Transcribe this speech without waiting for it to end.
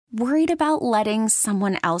Worried about letting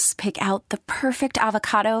someone else pick out the perfect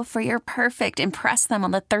avocado for your perfect impress them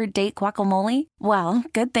on the third date guacamole? Well,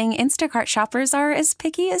 good thing Instacart shoppers are as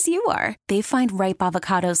picky as you are. They find ripe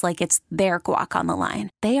avocados like it's their guac on the line.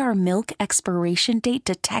 They are milk expiration date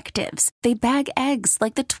detectives. They bag eggs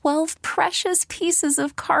like the 12 precious pieces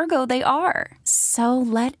of cargo they are. So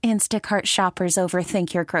let Instacart shoppers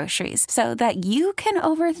overthink your groceries so that you can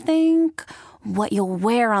overthink what you'll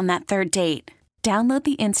wear on that third date. Download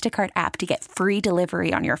the Instacart app to get free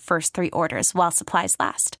delivery on your first 3 orders while supplies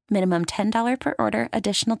last. Minimum $10 per order.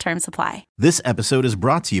 Additional terms apply. This episode is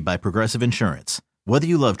brought to you by Progressive Insurance. Whether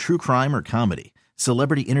you love true crime or comedy,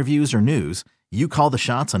 celebrity interviews or news, you call the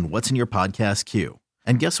shots on what's in your podcast queue.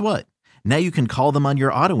 And guess what? Now you can call them on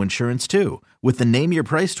your auto insurance too with the Name Your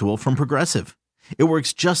Price tool from Progressive. It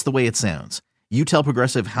works just the way it sounds. You tell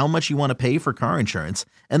Progressive how much you want to pay for car insurance,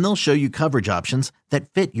 and they'll show you coverage options that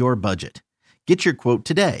fit your budget. Get your quote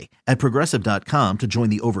today at Progressive.com to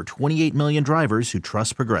join the over 28 million drivers who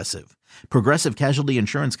trust Progressive. Progressive Casualty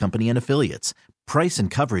Insurance Company and Affiliates. Price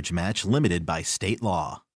and coverage match limited by state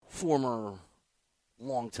law. Former,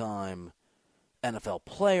 longtime NFL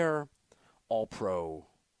player, all-pro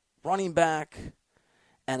running back,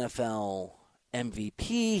 NFL MVP.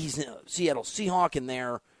 He's a Seattle Seahawk in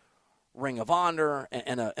their Ring of Honor,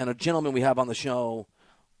 and a gentleman we have on the show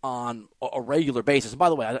on a regular basis. And by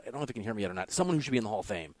the way, I don't know if you can hear me yet or not. Someone who should be in the Hall of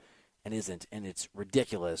Fame and isn't, and it's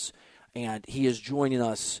ridiculous. And he is joining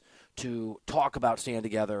us to talk about Stand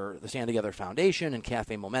Together, the Stand Together Foundation and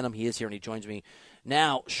Cafe Momentum. He is here, and he joins me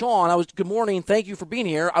now. Shaun, good morning. Thank you for being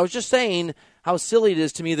here. I was just saying how silly it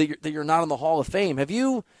is to me that you're not in the Hall of Fame. Have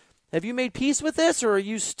you made peace with this, or are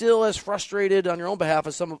you still as frustrated on your own behalf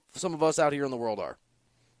as some of us out here in the world are?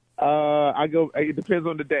 It depends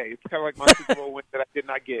on the day. It's kind of like my Super Bowl win that I did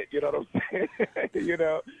not get. You know what I'm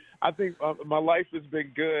saying? I think my life has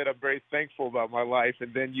been good. I'm very thankful about my life.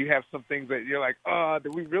 And then you have some things that you're like,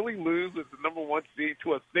 did we really lose as the number 1 seed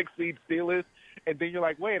to a 6-seed Steelers? And then you're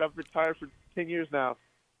like, wait, I've retired for 10 years now.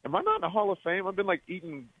 Am I not in the Hall of Fame? I've been like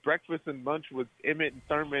eating breakfast and lunch with Emmett and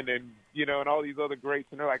Thurman and, and all these other greats.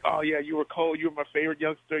 And they're like, oh yeah, you were Cole. You were my favorite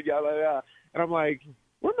youngster. Yada, yada. And I'm like,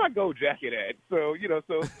 where's my gold jacket at? So,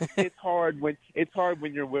 so it's hard when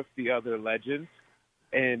you're with the other legends,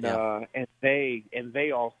 and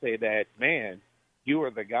they all say that, man, you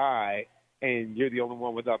are the guy, and you're the only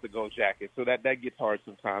one without the gold jacket. So that gets hard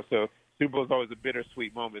sometimes. So Super Bowl is always a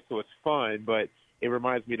bittersweet moment. So it's fun, but it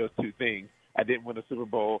reminds me of those two things. I didn't win a Super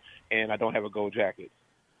Bowl, and I don't have a gold jacket.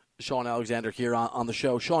 Shaun Alexander here on the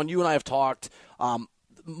show. Shaun, you and I have talked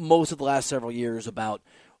most of the last several years about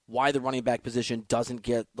why the running back position doesn't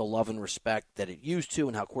get the love and respect that it used to,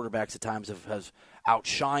 and how quarterbacks at times have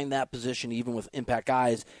outshined that position, even with impact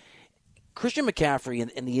guys. Christian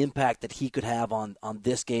McCaffrey and the impact that he could have on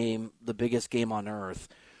this game, the biggest game on earth,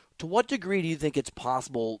 to what degree do you think it's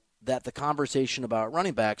possible that the conversation about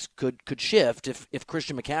running backs could shift if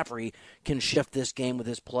Christian McCaffrey can shift this game with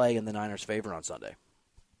his play in the Niners' favor on Sunday?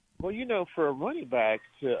 Well, for a running back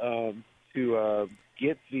to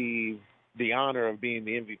get the honor of being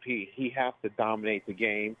the MVP, he has to dominate the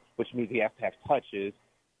game, which means he has to have touches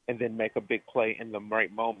and then make a big play in the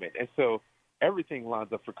right moment. And so everything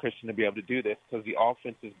lines up for Christian to be able to do this because the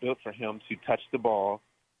offense is built for him to touch the ball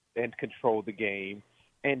and control the game.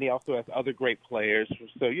 And he also has other great players.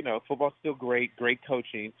 So, football's still great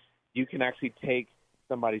coaching. You can actually take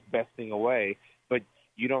somebody's best thing away, but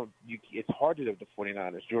it's hard to do with the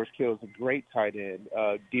 49ers. George Kittle is a great tight end.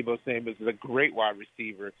 Deebo Samuel is a great wide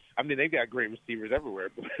receiver. I mean, they've got great receivers everywhere,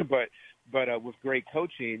 but with great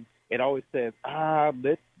coaching, it always says,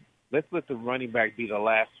 let's let the running back be the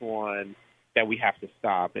last one that we have to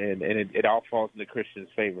stop, and it all falls into Christian's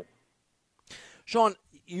favor. Shaun,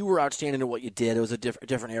 you were outstanding at what you did. It was a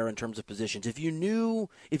different era in terms of positions. If you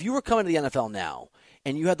were coming to the NFL now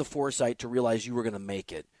and you had the foresight to realize you were going to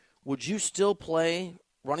make it, would you still play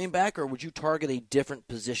running back, or would you target a different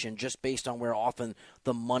position just based on where often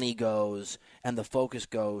the money goes and the focus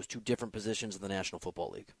goes to different positions in the National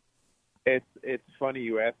Football League? It's funny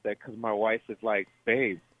you asked that because my wife is like,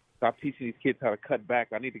 babe, stop teaching these kids how to cut back.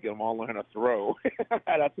 I need to get them all learn how to throw.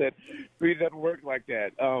 And I said, it doesn't work like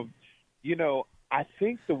that. I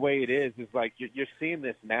think the way it is like you're seeing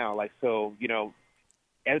this now. Like, so,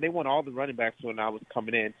 and they want all the running backs when I was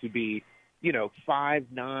coming in to be,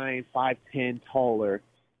 5'9", 5'10", taller.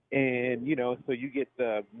 And, so you get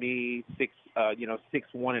the me,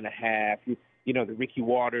 6'1.5", the Ricky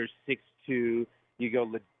Waters, 6'2", you go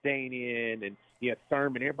LaDainian and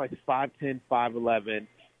Thurman, everybody's 5'10", 5'11".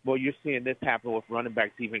 Well, you're seeing this happen with running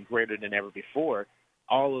backs even greater than ever before.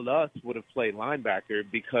 All of us would have played linebacker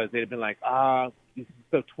because they'd have been like, you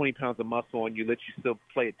still have 20 pounds of muscle on you, let you still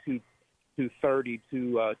play at 230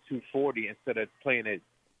 to 240 instead of playing at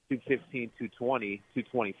 215, 220,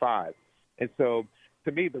 225. And so,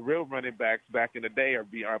 to me, the real running backs back in the day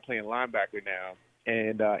are playing linebacker now,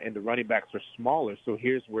 and the running backs are smaller. So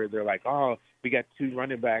here's where they're like, oh, we got two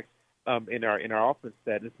running backs in our offense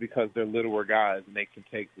set. It's because they're littler guys and they can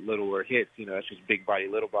take littler hits. It's just big body,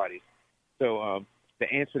 little bodies. So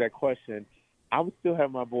to answer that question, I would still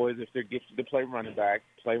have my boys, if they're gifted to play running back.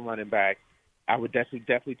 I would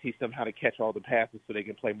definitely teach them how to catch all the passes so they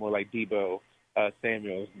can play more like Debo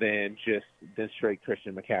Samuels than straight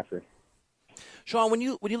Christian McCaffrey. Shaun, when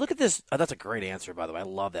you look at this, that's a great answer, by the way. I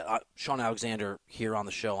love that. Shaun Alexander here on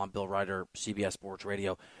the show. I'm Bill Reiter, CBS Sports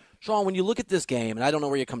Radio. Shaun, when you look at this game, and I don't know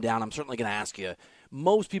where you come down, I'm certainly going to ask you.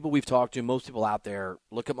 Most people we've talked to, most people out there,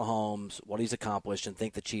 look at Mahomes, what he's accomplished, and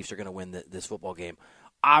think the Chiefs are going to win this football game.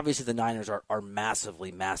 Obviously, the Niners are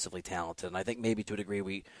massively, massively talented, and I think maybe to a degree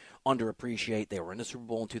we underappreciate. They were in the Super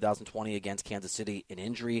Bowl in 2020 against Kansas City. An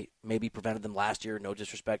injury maybe prevented them last year, no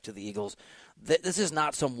disrespect to the Eagles. This is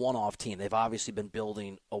not some one-off team. They've obviously been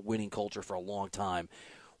building a winning culture for a long time.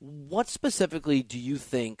 What specifically do you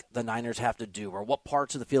think the Niners have to do, or what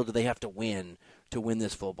parts of the field do they have to win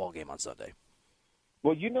this football game on Sunday?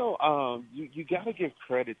 Well, you got to give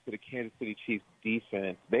credit to the Kansas City Chiefs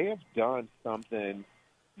defense. They have done something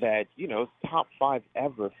that, is top 5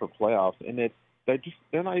 ever for playoffs, and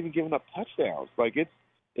they're not even giving up touchdowns. Like it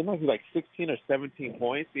might be like 16 or 17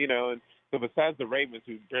 points, and so besides the Ravens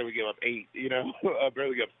who barely give up 8,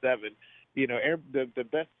 barely give up 7, the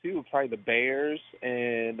best two are probably the Bears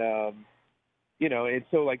and and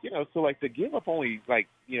so to give up only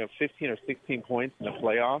 15 or 16 points in the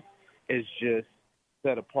playoffs is just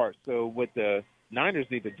set apart. So what the Niners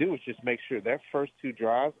need to do is just make sure their first 2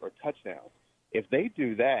 drives are touchdowns. If they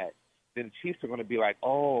do that, then the Chiefs are going to be like,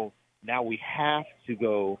 oh, now we have to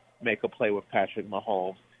go make a play with Patrick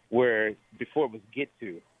Mahomes, where before it was get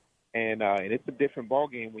to. And it's a different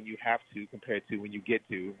ballgame when you have to compared to when you get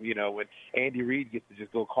to. When Andy Reid gets to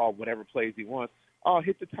just go call whatever plays he wants. Oh,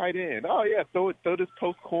 hit the tight end. Oh, yeah, throw this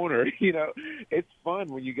post corner. It's fun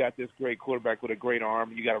when you got this great quarterback with a great arm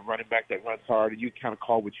and you got a running back that runs hard and you kind of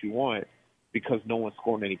call what you want because no one's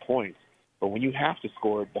scoring any points. But when you have to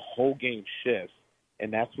score, the whole game shifts,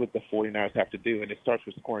 and that's what the 49ers have to do. And it starts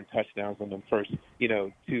with scoring touchdowns on the first, 2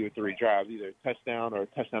 or 3 drives, either a touchdown or a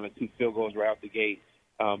touchdown and 2 field goals right out the gate.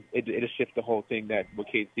 It'll shift the whole thing that what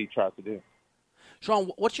KC tries to do. Shaun,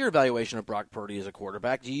 what's your evaluation of Brock Purdy as a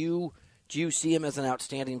quarterback? Do you see him as an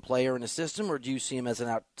outstanding player in a system, or do you see him as an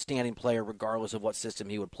outstanding player regardless of what system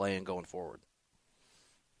he would play in going forward?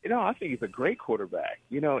 I think he's a great quarterback.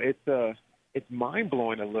 It's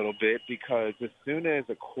mind-blowing a little bit because as soon as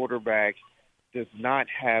a quarterback does not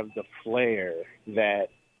have the flair that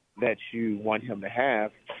you want him to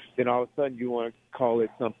have, then all of a sudden you want to call it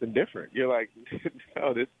something different. You're like,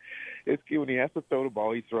 no, this kid, when he has to throw the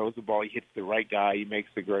ball, he throws the ball, he hits the right guy, he makes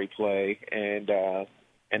a great play, and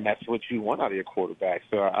that's what you want out of your quarterback.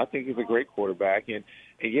 So I think he's a great quarterback, and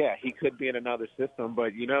yeah, he could be in another system,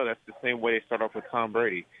 but that's the same way they start off with Tom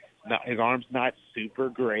Brady. Now, his arm's not super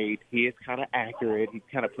great. He is kind of accurate. He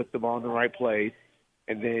kind of puts the ball in the right place.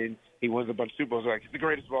 And then he wins a bunch of Super Bowls. Like, he's the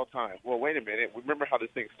greatest of all time. Well, wait a minute. Remember how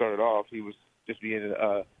this thing started off? He was just being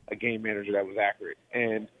a game manager that was accurate.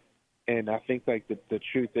 And I think, the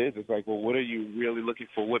truth is, it's like, well, what are you really looking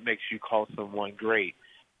for? What makes you call someone great?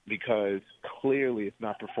 Because clearly it's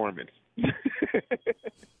not performance.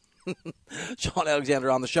 Shaun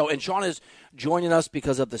Alexander on the show. And Shaun is joining us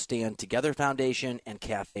because of the Stand Together Foundation and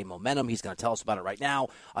Cafe Momentum. He's going to tell us about it right now.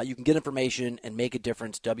 You can get information and make a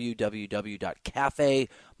difference,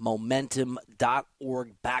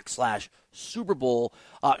 www.cafemomentum.org/Super Bowl.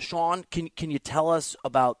 Shaun, can you tell us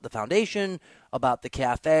about the foundation, about the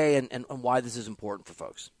cafe, and why this is important for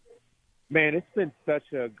folks? Man, it's been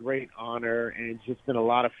such a great honor and just been a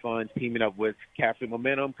lot of fun teaming up with Cafe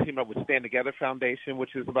Momentum, teaming up with Stand Together Foundation,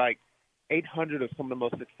 which is like 800 of some of the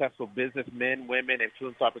most successful businessmen, women, and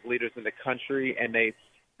philanthropic leaders in the country. And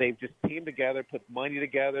they've just teamed together, put money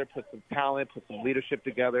together, put some talent, put some leadership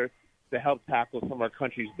together to help tackle some of our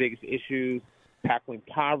country's biggest issues, tackling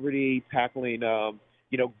poverty, tackling,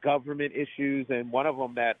 government issues. And one of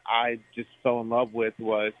them that I just fell in love with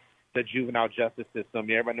was the juvenile justice system.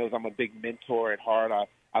 Everybody knows I'm a big mentor at heart.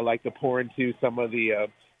 I like to pour into some of the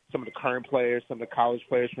current players, some of the college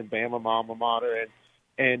players from Bama, my alma mater,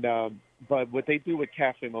 but what they do with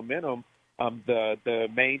Cafe Momentum, the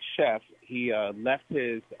main chef, he left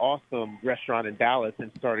his awesome restaurant in Dallas and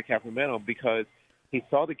started Cafe Momentum because he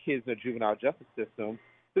saw the kids in the juvenile justice system.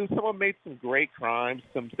 Some of them made some great crimes.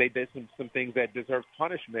 They did some things that deserved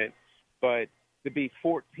punishment, but to be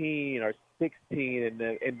 14 or 16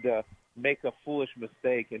 and to make a foolish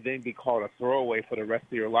mistake and then be called a throwaway for the rest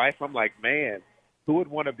of your life. I'm like, man, who would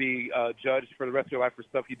want to be judged for the rest of your life for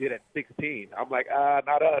stuff you did at 16? I'm like,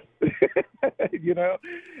 not us, you know?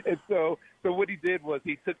 And so what he did was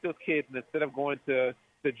he took those kids, and instead of going to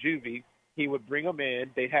juvie, he would bring them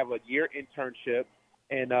in. They'd have a year internship,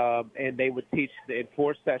 and they would teach in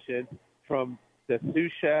 4 sessions from the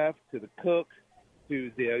sous chef to the cook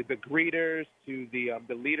to the greeters to the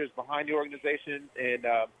leaders behind the organization,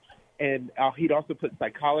 and he'd also put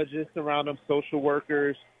psychologists around them, social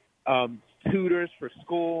workers, tutors for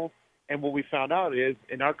school. And what we found out is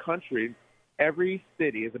in our country, every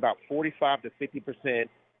city is about 45 to 50%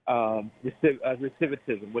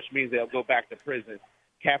 recidivism, which means they'll go back to prison.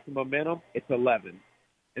 Captain Momentum, it's 11.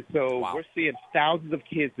 And so We're seeing thousands of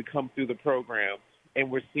kids that come through the program, and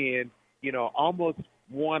we're seeing, almost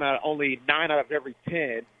only 9 out of every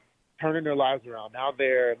 10 turning their lives around. Now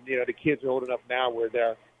the kids are old enough now where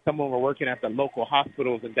some of them are working at the local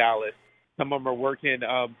hospitals in Dallas. Some of them are working,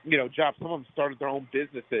 jobs. Some of them started their own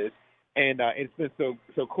businesses, and it's been so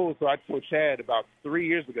cool. So I told Chad about 4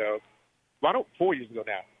 years ago now,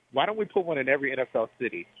 why don't we put one in every NFL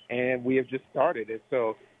city? And we have just started. And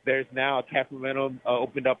so there's now a Captain Momentum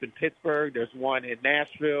opened up in Pittsburgh. There's one in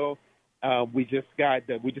Nashville. We just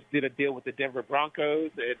did a deal with the Denver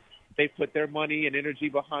Broncos, and they put their money and energy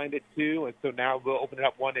behind it too. And so now we'll open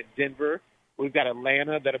up one in Denver. We've got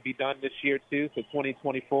Atlanta that'll be done this year too, so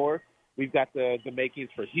 2024. We've got the makings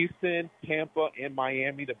for Houston, Tampa, and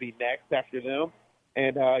Miami to be next after them.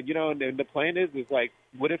 And, and the plan is like,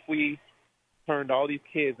 what if we turned all these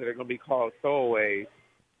kids that are going to be called throwaways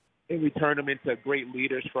and we turn them into great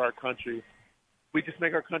leaders for our country? We just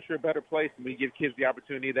make our country a better place, and we give kids the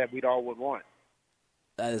opportunity that we'd all would want.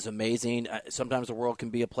 That is amazing. Sometimes the world can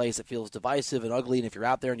be a place that feels divisive and ugly, and if you're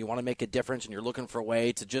out there and you want to make a difference and you're looking for a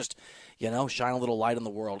way to just, shine a little light on the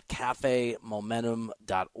world,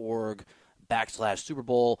 cafemomentum.org/Super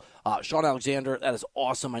Bowl. Shaun Alexander, that is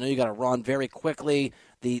awesome. I know you got to run very quickly.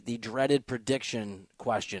 The dreaded prediction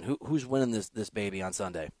question: who's winning this baby on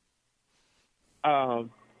Sunday? The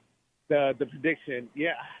prediction,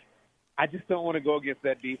 yeah. I just don't want to go against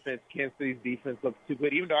that defense. Kansas City's defense looks too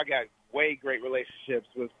good. Even though I got way great relationships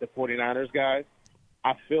with the 49ers guys,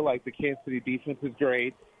 I feel like the Kansas City defense is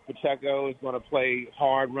great. Pacheco is going to play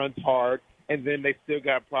hard, runs hard, and then they still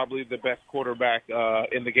got probably the best quarterback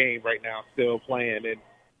in the game right now still playing, and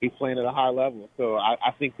he's playing at a high level. So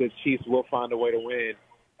I think the Chiefs will find a way to win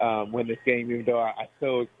this game, even though I'm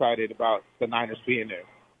so excited about the Niners being there.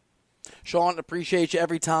 Shaun, appreciate you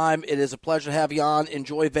every time. It is a pleasure to have you on.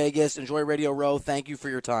 Enjoy Vegas. Enjoy Radio Row. Thank you for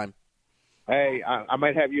your time. Hey, I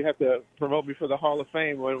might have you have to promote me for the Hall of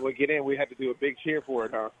Fame. When we get in, we have to do a big cheer for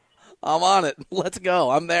it, huh? I'm on it. Let's go.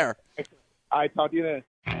 I'm there. All right, talk to you then.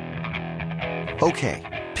 Okay,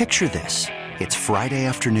 picture this. It's Friday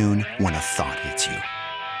afternoon when a thought hits you.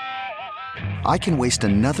 I can waste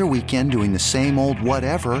another weekend doing the same old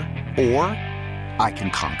whatever, or I can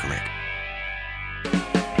conquer it.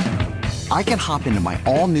 I can hop into my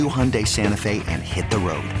all-new Hyundai Santa Fe and hit the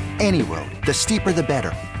road. Any road. The steeper, the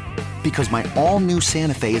better. Because my all-new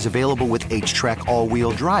Santa Fe is available with H-Track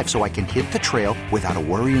all-wheel drive, so I can hit the trail without a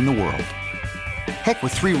worry in the world. Heck,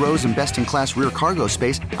 with 3 rows and best-in-class rear cargo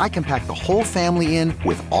space, I can pack the whole family in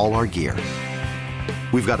with all our gear.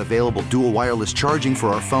 We've got available dual wireless charging for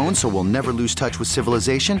our phones, so we'll never lose touch with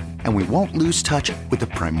civilization, and we won't lose touch with the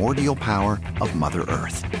primordial power of Mother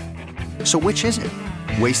Earth. So which is it?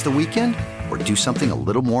 Waste the weekend or do something a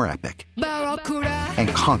little more epic? And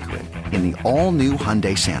conquer it in the all-new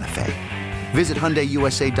Hyundai Santa Fe. Visit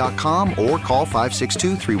HyundaiUSA.com or call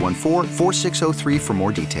 562-314-4603 for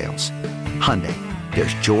more details. Hyundai,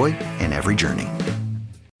 there's joy in every journey.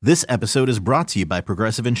 This episode is brought to you by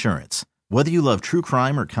Progressive Insurance. Whether you love true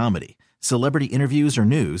crime or comedy, celebrity interviews or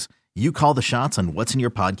news, you call the shots on what's in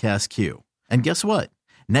your podcast queue. And guess what?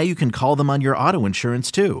 Now you can call them on your auto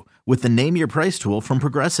insurance too with the Name Your Price tool from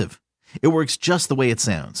Progressive. It works just the way it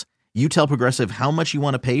sounds. You tell Progressive how much you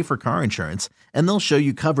want to pay for car insurance, and they'll show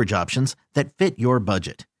you coverage options that fit your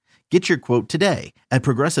budget. Get your quote today at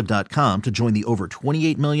Progressive.com to join the over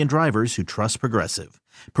 28 million drivers who trust Progressive.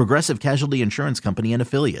 Progressive Casualty Insurance Company and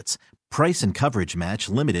Affiliates. Price and coverage match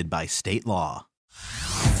limited by state law.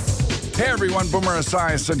 Hey everyone, Boomer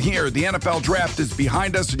Esiason here. The NFL draft is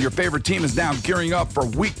behind us and your favorite team is now gearing up for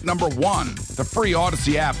week number 1. The free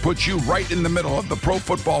Odyssey app puts you right in the middle of the pro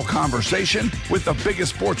football conversation with the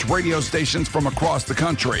biggest sports radio stations from across the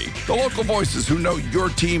country. The local voices who know your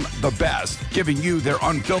team the best, giving you their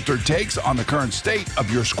unfiltered takes on the current state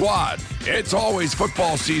of your squad. It's always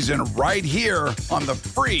football season right here on the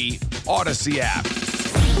free Odyssey app.